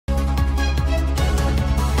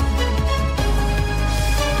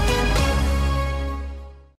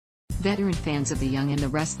Veteran fans of The Young and the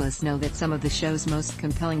Restless know that some of the show's most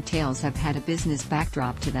compelling tales have had a business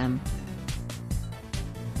backdrop to them.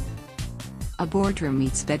 A boardroom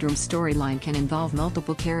meets bedroom storyline can involve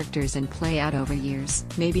multiple characters and play out over years.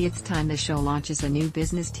 Maybe it's time the show launches a new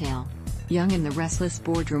business tale. Young and the Restless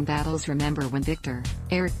boardroom battles. Remember when Victor,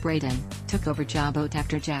 Eric Braeden, took over Jawboat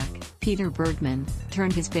after Jack, Peter Bergman,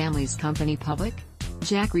 turned his family's company public?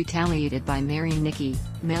 Jack retaliated by marrying Nikki,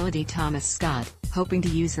 Melody Thomas Scott, hoping to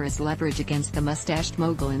use her as leverage against the mustached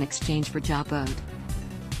mogul in exchange for Jawboat.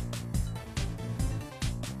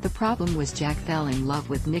 The problem was Jack fell in love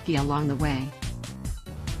with Nikki along the way.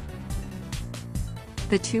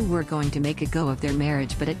 The two were going to make a go of their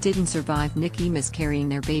marriage, but it didn't survive, Nikki miscarrying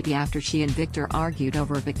their baby after she and Victor argued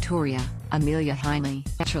over Victoria, Amelia Heinle.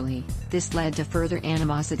 Naturally, this led to further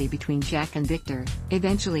animosity between Jack and Victor,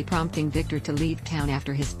 eventually prompting Victor to leave town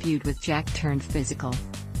after his feud with Jack turned physical.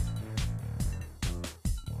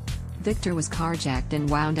 Victor was carjacked and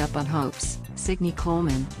wound up on Hope's, Signe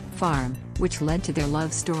Coleman, farm, which led to their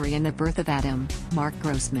love story and the birth of Adam, Mark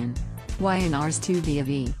Grossman. Y&R's Tuvia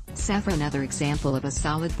v. Safra. Another example of a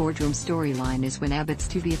solid boardroom storyline is when Abbott's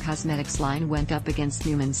Tuvia Cosmetics line went up against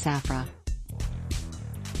Newman Safra.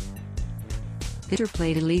 Victor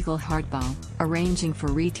played illegal hardball, arranging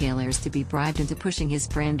for retailers to be bribed into pushing his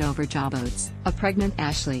brand over Jawboat's. A pregnant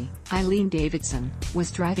Ashley, Eileen Davidson,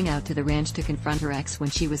 was driving out to the ranch to confront her ex when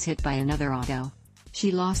she was hit by another auto.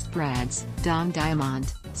 She lost Brad's, Don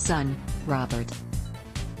Diamond, son, Robert.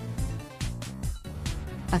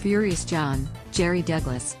 A furious John, Jerry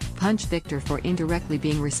Douglas, punched Victor for indirectly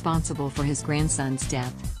being responsible for his grandson's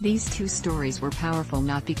death. These two stories were powerful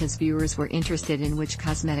not because viewers were interested in which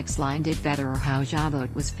cosmetics line did better or how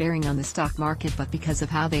Jawboat was faring on the stock market, but because of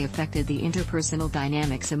how they affected the interpersonal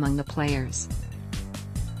dynamics among the players.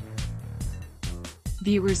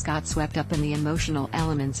 Viewers got swept up in the emotional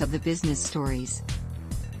elements of the business stories.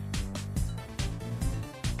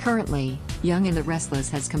 Currently, Young and the Restless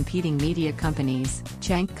has competing media companies,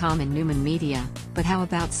 Cancom and Newman Media, but how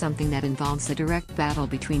about something that involves a direct battle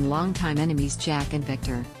between longtime enemies Jack and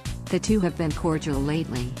Victor? The two have been cordial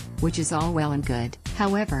lately, which is all well and good.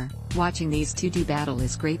 However, watching these two do battle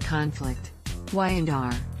is great conflict.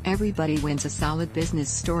 Y&R, Everybody Wins. A solid business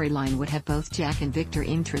storyline would have both Jack and Victor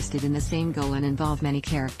interested in the same goal and involve many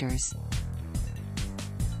characters.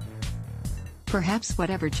 Perhaps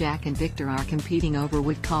whatever Jack and Victor are competing over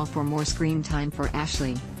would call for more screen time for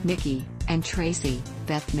Ashley, Nikki, and Tracy,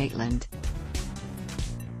 Beth Maitland.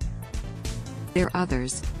 There are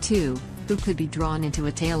others, too, who could be drawn into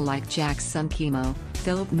a tale like Jack's son Chemo,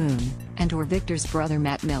 Philip Moon, and/or Victor's brother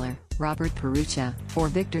Matt Miller, Robert Perucha, or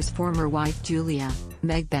Victor's former wife Julia,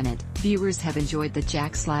 Meg Bennett. Viewers have enjoyed the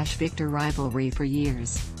Jack/Victor rivalry for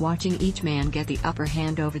years, watching each man get the upper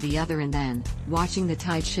hand over the other and then watching the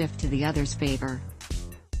tide shift to the other's favor.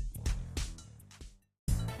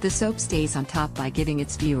 The soap stays on top by giving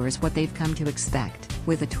its viewers what they've come to expect,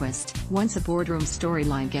 with a twist. Once a boardroom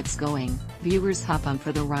storyline gets going, viewers hop on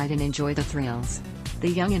for the ride and enjoy the thrills. The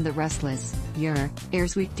Young and the Restless,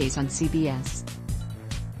 airs weekdays on CBS.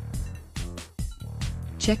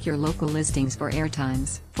 Check your local listings for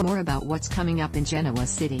airtimes. For more about what's coming up in Genoa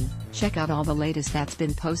City, check out all the latest that's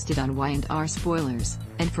been posted on Y&R Spoilers,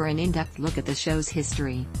 and for an in-depth look at the show's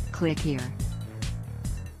history, click here.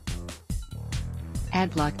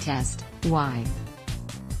 Adblock Test, why?